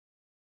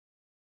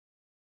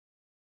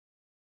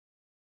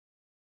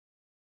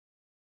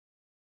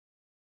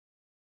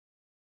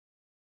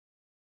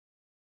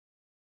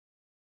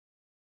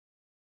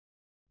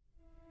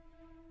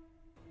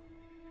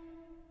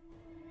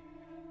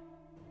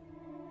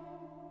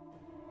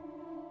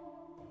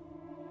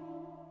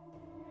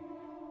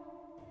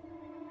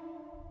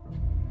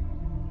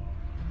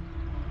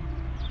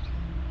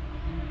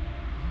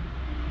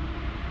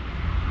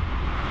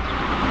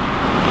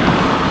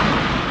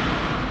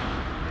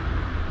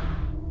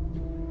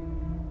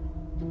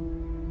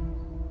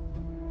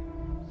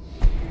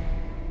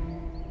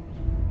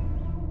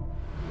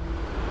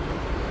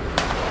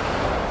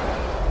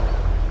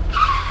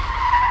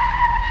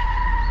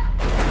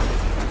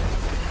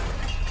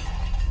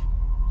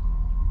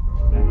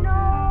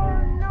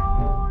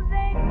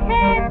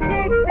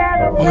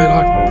Oh my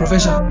god,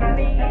 Professor.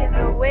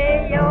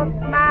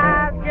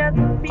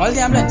 Call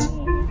the ambulance.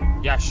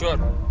 Yeah, sure.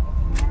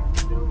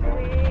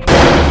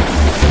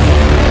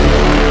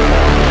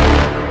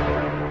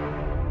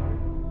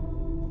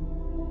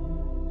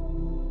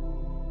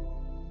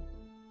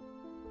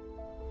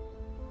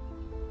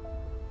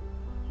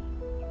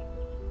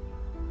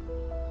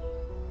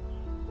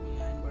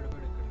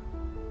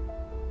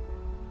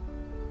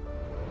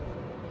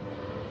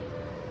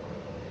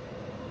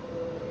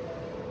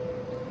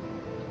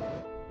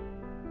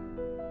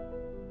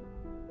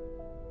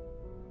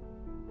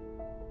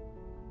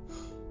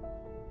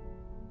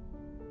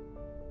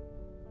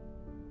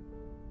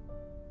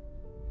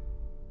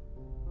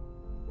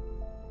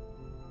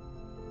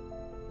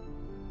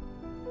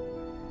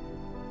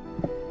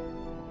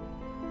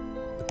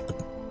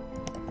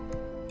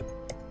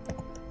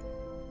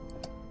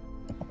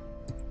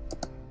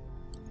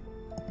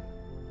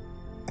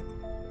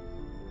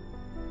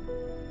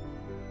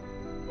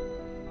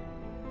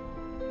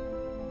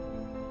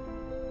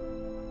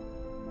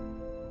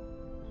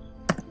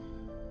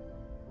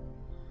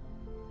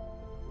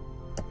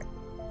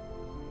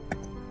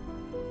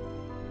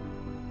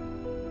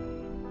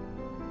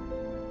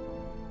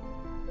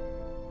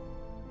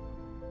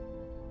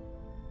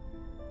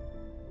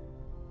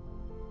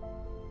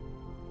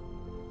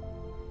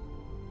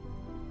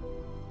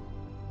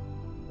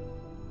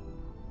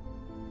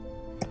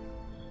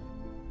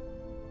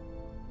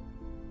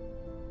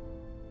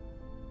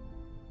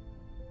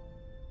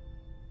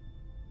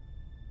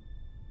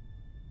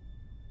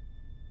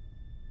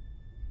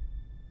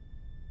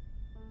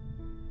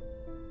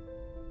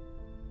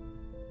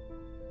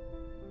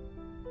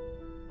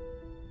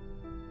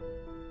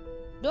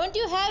 Don't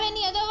you have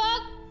any other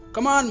work?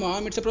 Come on,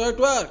 Mom, it's a project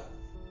work.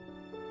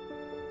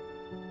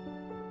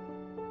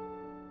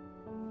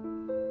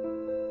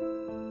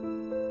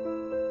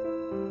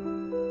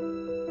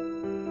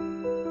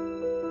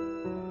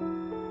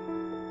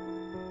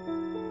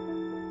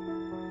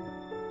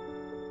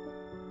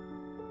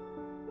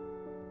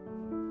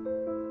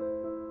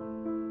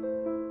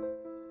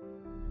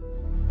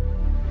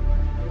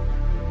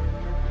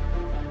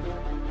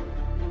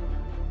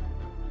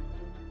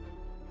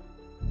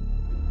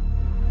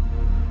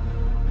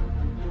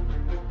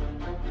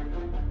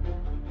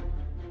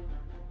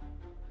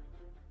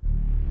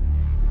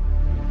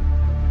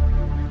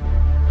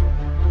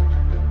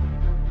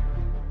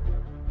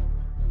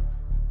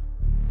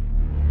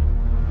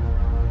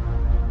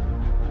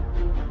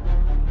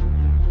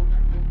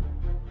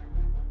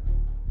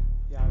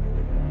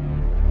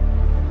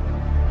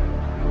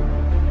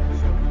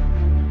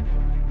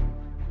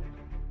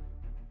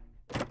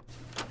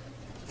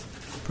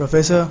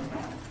 Professor,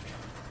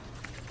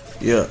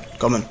 Yeah,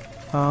 come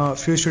in.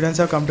 few students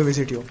have come to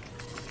visit you.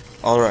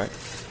 Alright.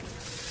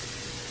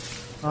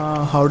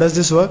 How does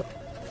this work?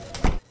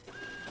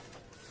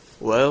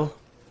 Well,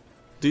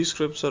 these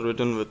scripts are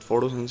written with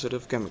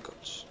photosensitive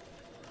chemicals.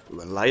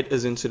 When light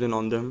is incident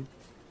on them,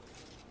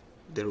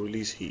 they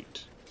release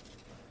heat,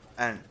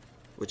 and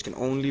which can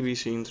only be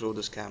seen through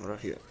this camera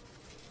here.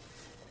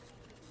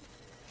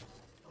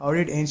 How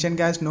did ancient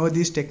guys know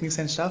these techniques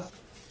and stuff?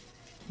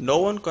 No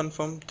one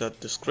confirmed that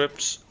the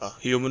scripts are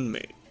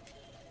human-made.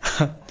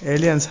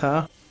 Aliens,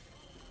 huh?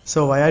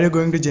 So why are you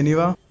going to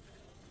Geneva?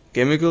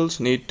 Chemicals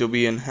need to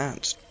be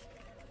enhanced.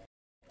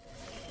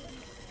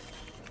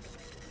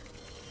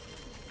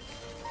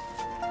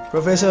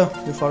 Professor,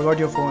 you forgot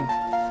your phone.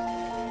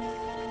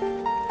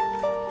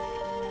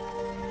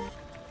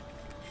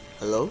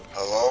 Hello?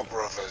 Hello,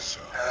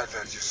 Professor. I heard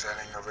that you're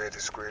selling away the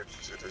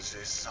scripts to the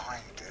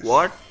scientists.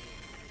 What?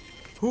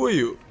 Who are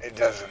you? It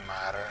doesn't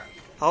matter.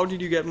 How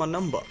did you get my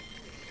number?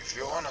 If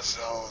you want to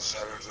sell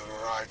it to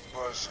the right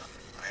person.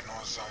 I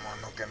know someone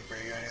who can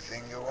pay you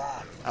anything you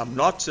want. I'm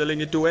not selling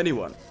it to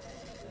anyone.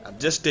 I'm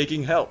just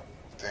taking help.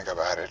 Think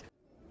about it.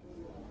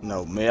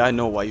 Now, may I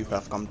know why you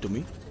have come to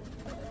me?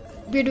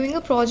 We're doing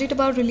a project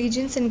about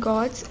religions and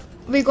gods.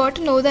 We got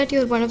to know that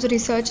you're one of the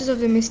researchers of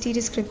the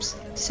mysterious scripts.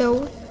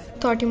 So,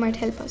 thought you might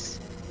help us.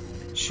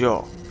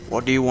 Sure.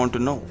 What do you want to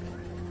know?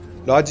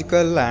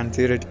 Logical and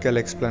theoretical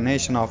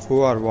explanation of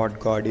who or what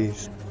God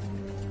is.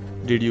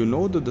 Did you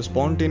know that the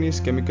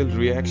spontaneous chemical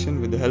reaction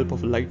with the help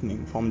of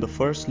lightning formed the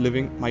first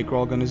living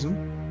microorganism?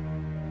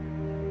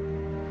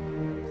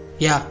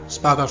 Yeah,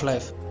 spark of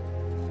life.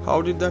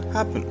 How did that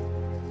happen?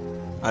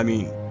 I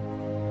mean,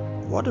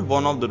 what if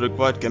one of the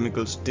required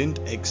chemicals didn't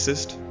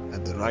exist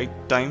at the right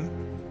time?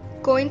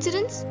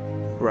 Coincidence?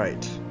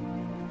 Right.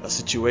 A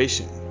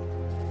situation.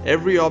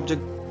 Every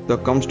object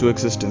that comes to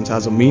existence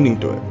has a meaning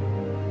to it.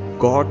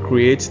 God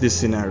creates these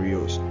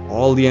scenarios,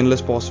 all the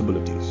endless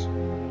possibilities,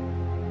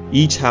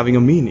 each having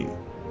a meaning.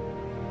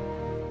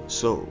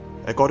 So,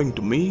 according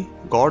to me,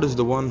 God is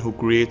the one who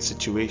creates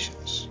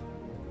situations.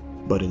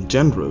 But in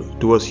general,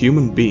 to us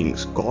human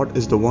beings, God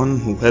is the one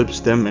who helps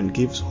them and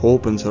gives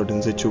hope in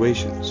certain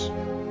situations.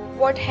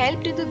 What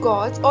help did the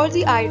gods or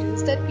the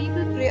idols that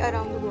people pray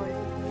around the world?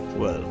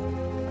 Well,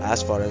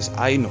 as far as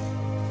I know,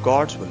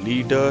 gods were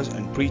leaders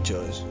and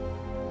preachers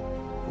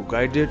who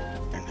guided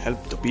and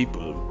helped the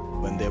people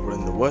when they were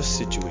in the worst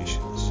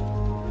situations.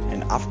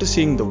 And after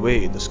seeing the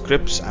way the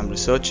scripts I'm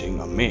researching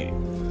are made,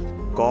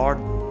 God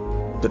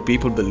that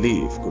people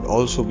believe could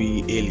also be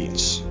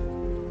aliens.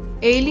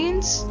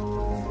 Aliens?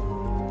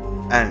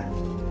 And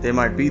they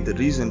might be the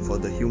reason for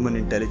the human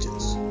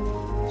intelligence.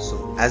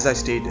 So, as I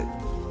stated,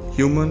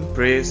 human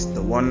praise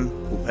the one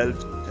who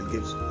helps and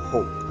gives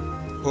hope.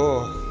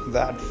 Oh,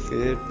 that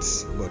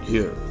fits. But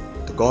here,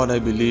 the God I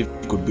believe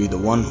could be the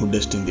one who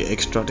destined the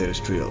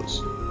extraterrestrials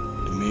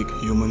to make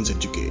humans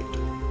educate.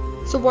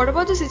 So what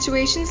about the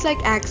situations like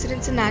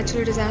accidents and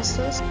natural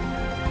disasters?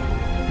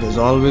 There's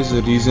always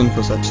a reason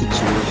for such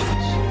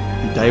situations.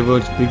 He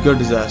diverts bigger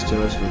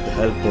disasters with the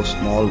help of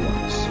small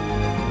ones.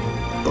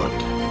 But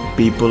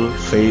people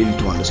fail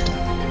to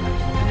understand.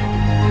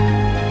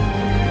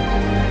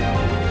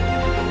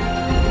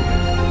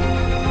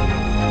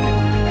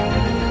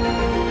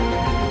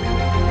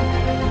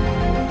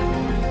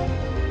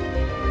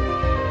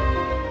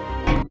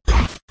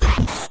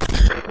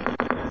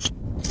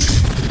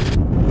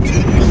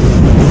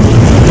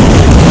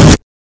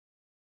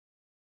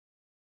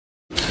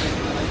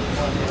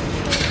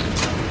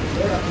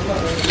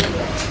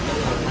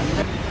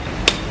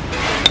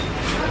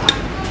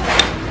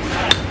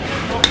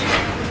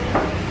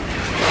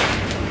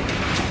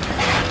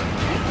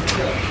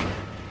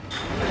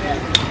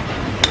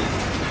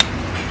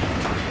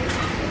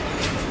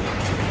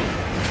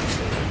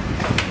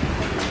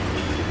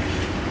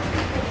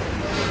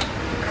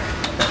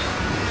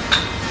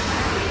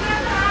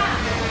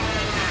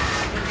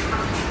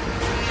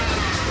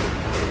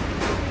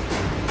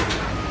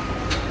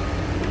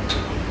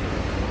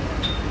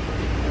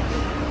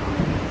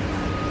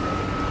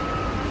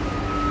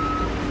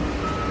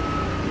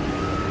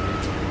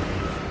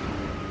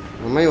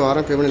 అమ్మాయి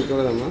వారం payment ఎంత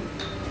ఇవ్వదమ్మా?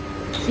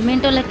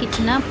 Cement వాళ్ళకి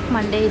ఇచ్చిన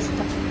Monday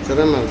ఇస్తా.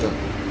 సరే అమ్మా వెళ్తా.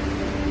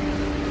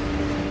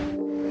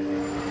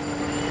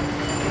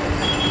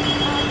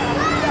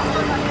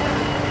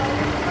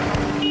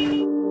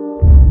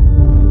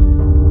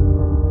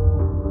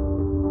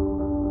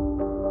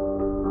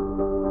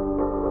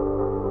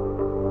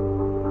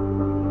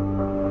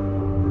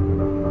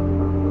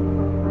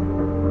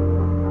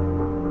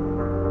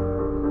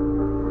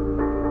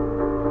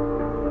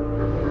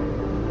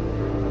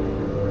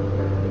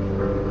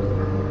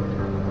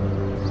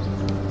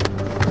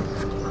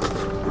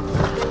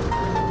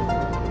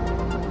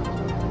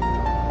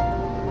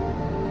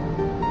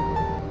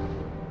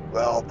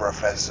 Well,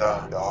 Professor,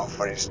 the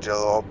offer is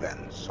still open,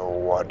 so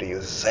what do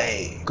you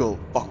say? Go,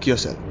 fuck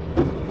yourself.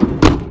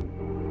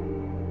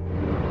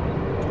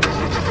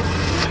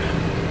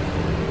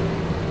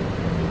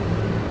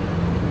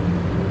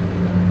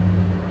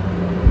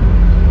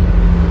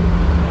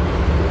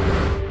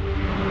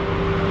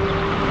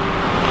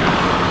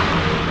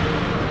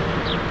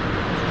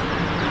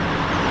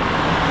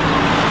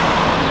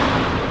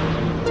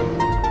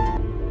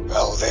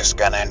 Well, this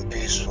can end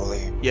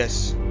peacefully.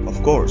 Yes, of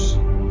course.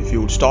 If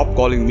you would stop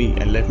calling me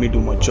and let me do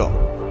my job.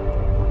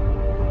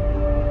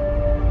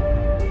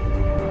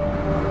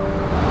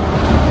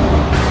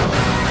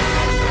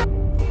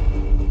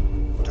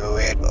 Do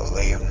it,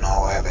 leave no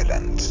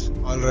evidence.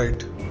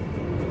 Alright.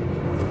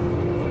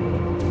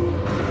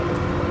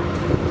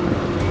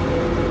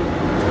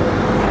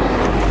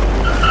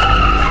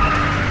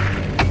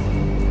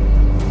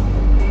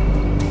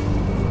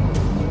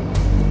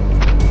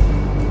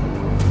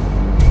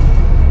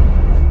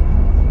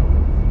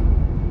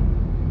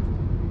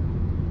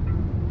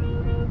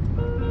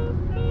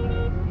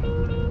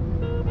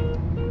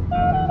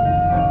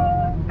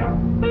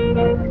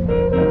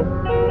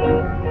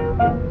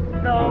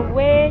 The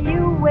way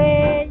you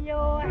wear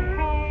your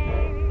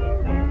hair,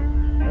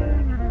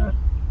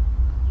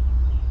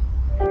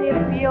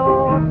 sip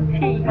your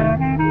tea,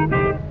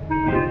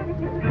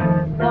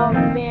 the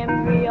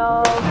memory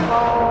of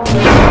all.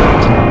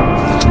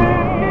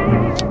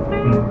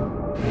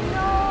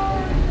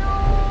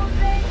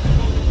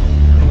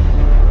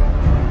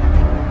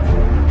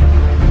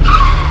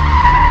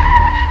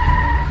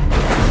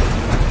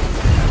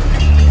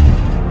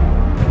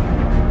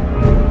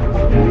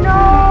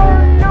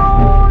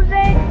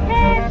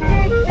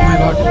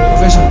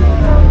 Professor.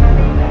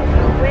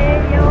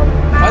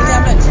 Call the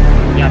ambulance.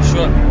 Yeah,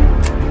 sure.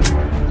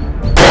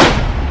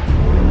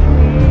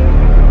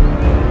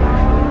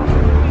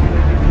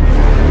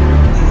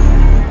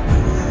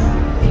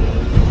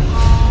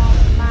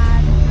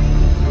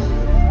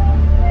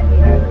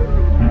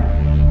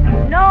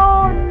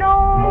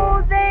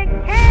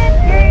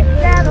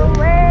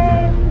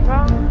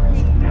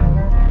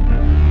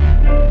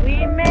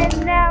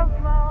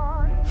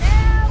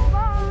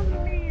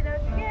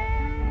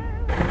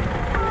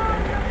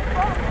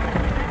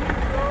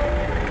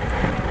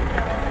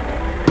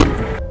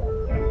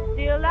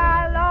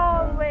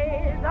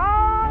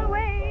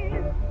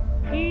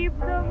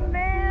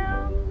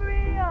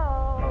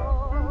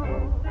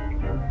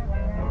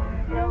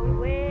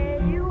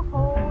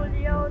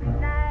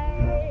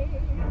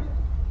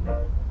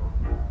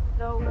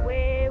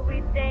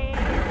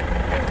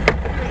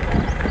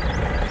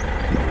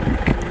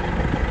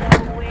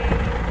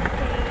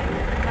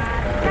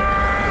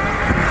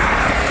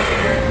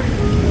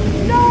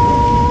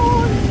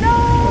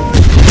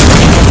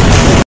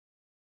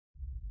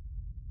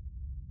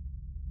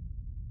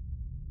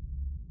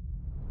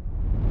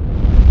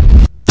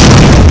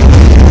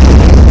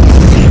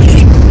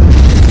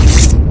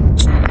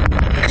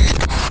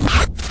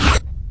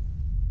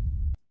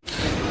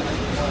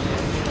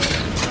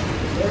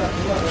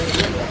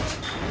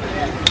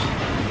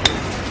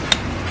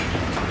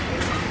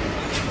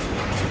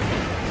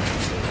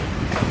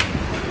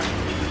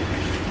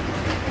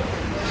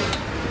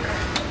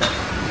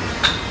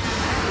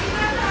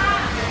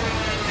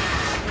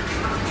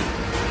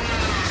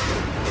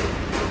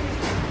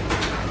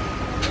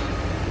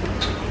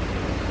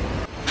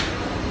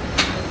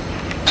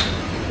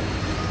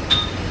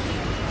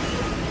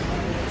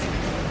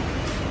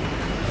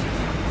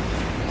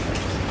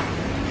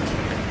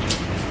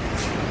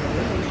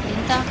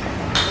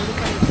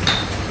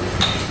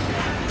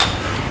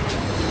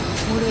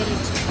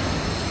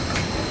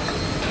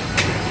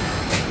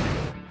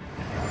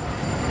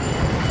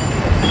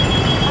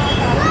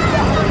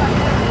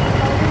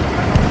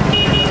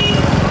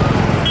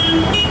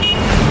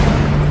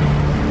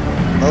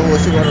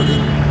 you gotta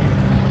do.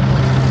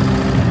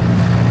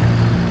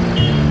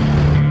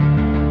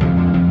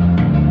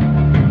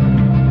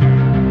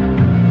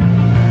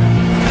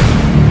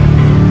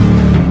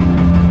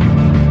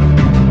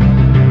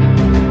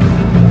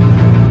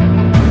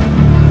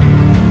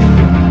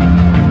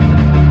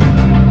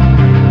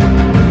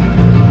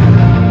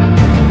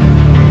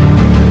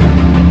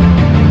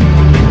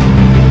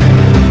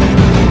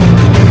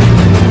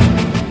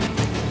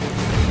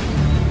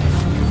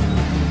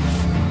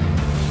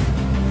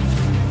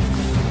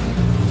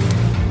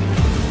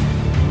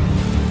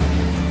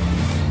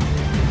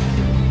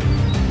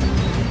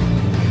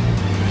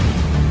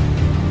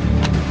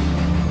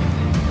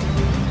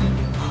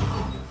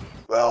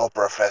 Well,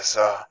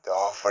 Professor, the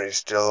offer is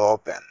still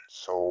open.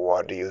 So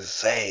what do you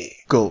say?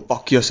 Go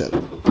fuck yourself.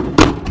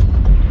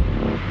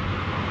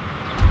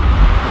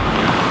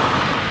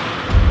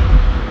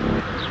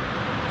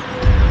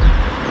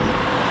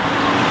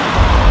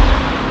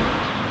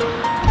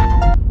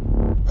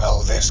 Well,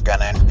 this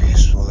can end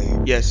peacefully.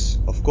 Yes,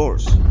 of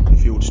course.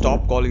 If you would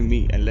stop calling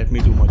me and let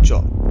me do my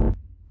job.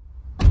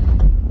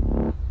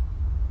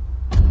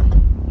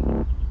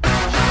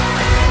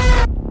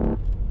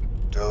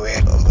 Do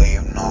it or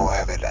leave no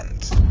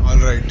evidence.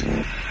 Alright.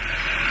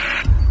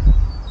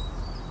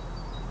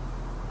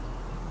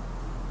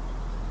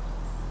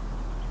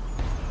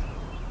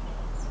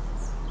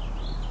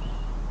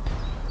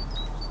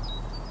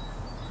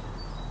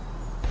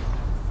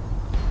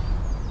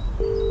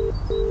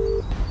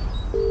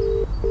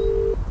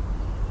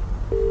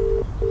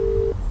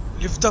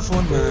 Lift the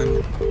phone, man.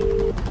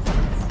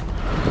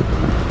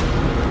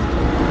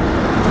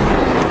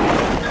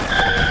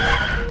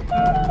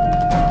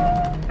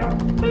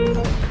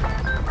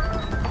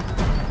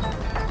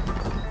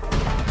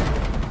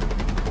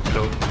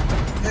 Hello.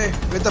 Hey,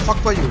 where the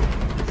fuck were you?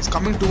 It's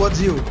coming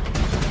towards you.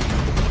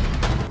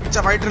 It's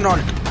a white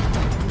Renault.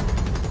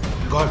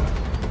 God.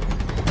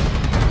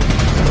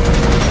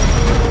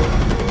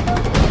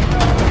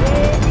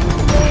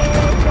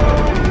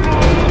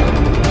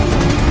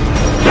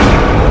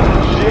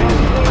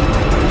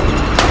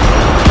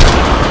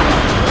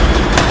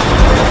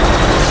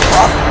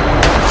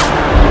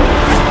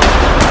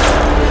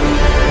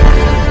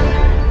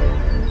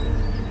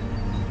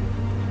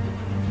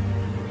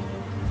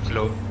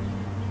 Hello.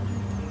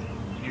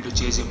 You need to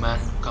chase him, man.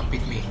 Come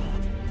pick me.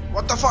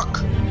 What the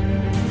fuck?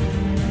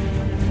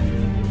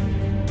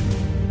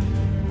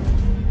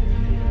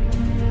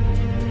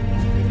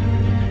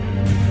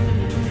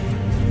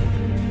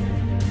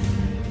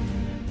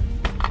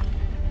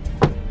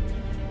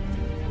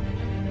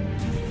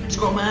 Let's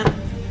go, man.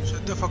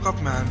 Shut the fuck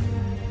up, man.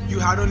 You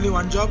had only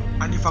one job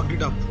and you fucked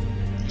it up.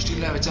 You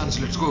still have a chance.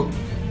 Let's go.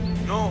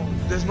 No,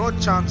 there's no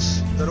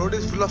chance. The road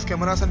is full of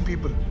cameras and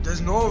people.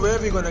 There's no way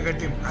we're gonna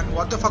get him. And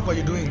what the fuck were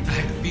you doing? I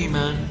had to pee,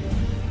 man.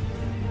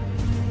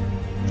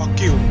 Fuck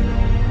you.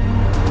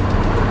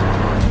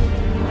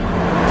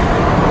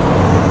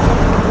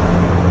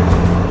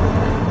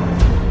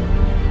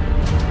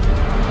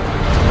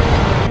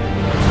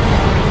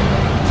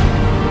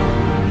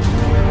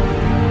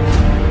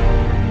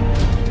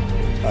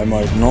 I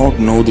might not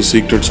know the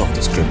secrets of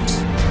the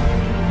scripts.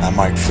 I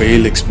might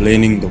fail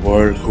explaining the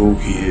world who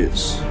he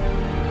is.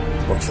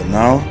 But for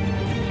now,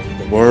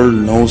 the world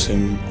knows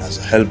him as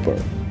a helper,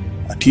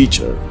 a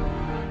teacher,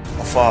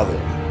 a father.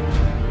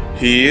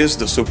 He is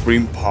the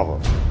supreme power.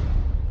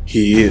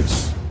 He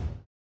is.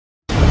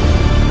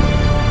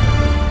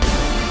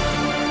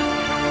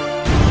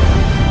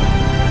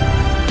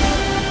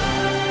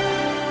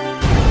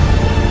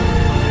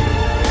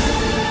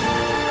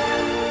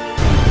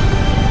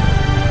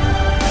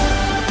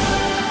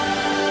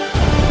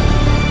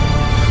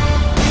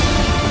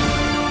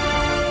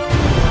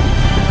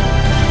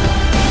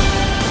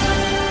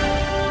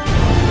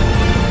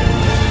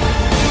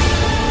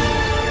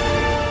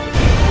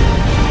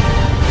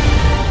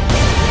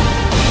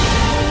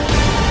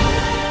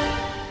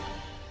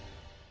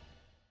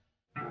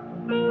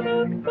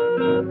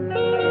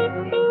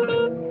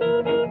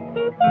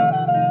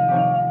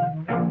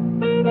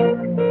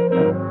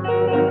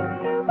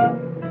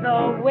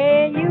 The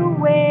way you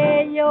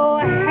wear your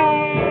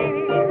hair,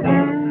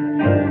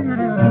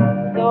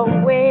 the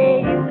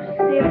way you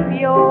sip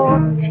your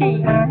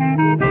tea,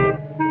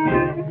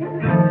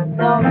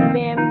 the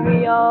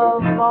memory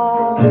of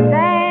all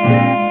that.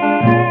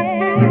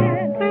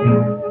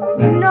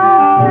 No,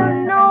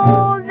 no,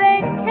 they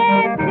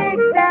can't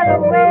take that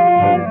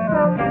away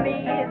from me.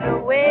 The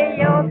way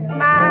your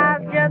smile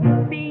just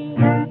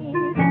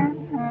beams,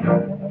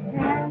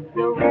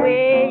 the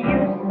way you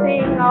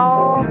sing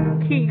off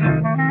key,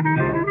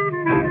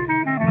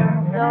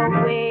 the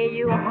way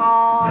you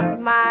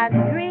haunt my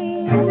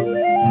dreams.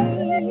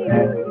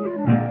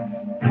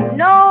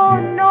 No,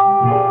 no,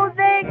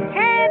 they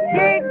can't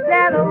take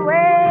that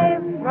away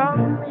from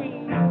me.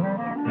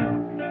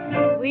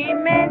 We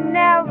may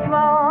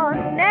never,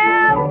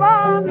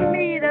 never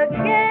meet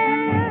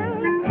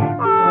again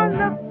on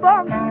the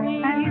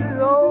bumpy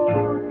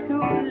road to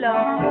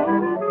love.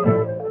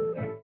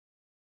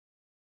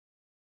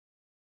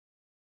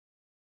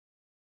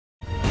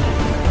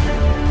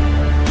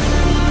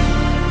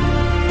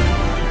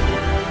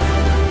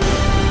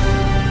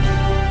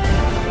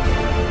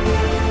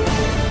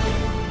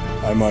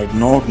 I might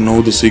not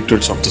know the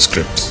secrets of the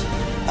scripts.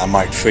 I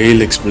might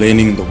fail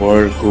explaining the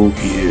world who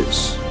he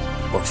is.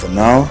 But for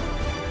now,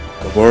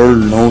 the world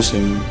knows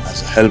him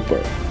as a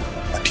helper,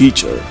 a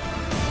teacher,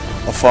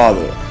 a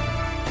father.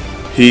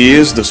 He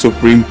is the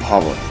supreme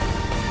power.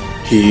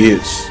 He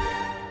is.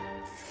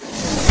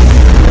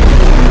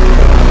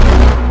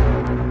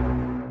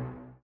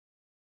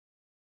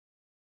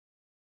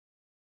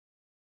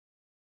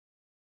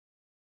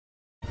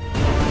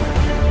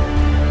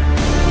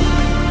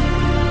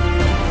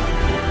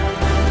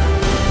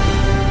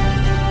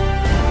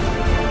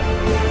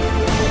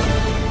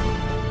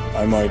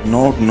 I might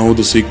not know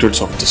the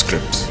secrets of the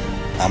scripts.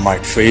 I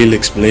might fail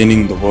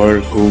explaining the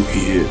world who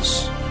he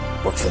is.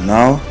 But for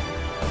now,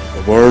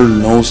 the world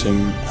knows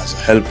him as a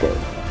helper,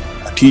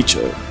 a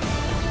teacher,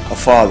 a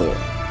father.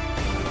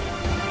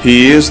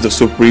 He is the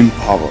supreme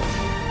power.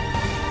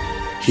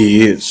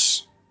 He is.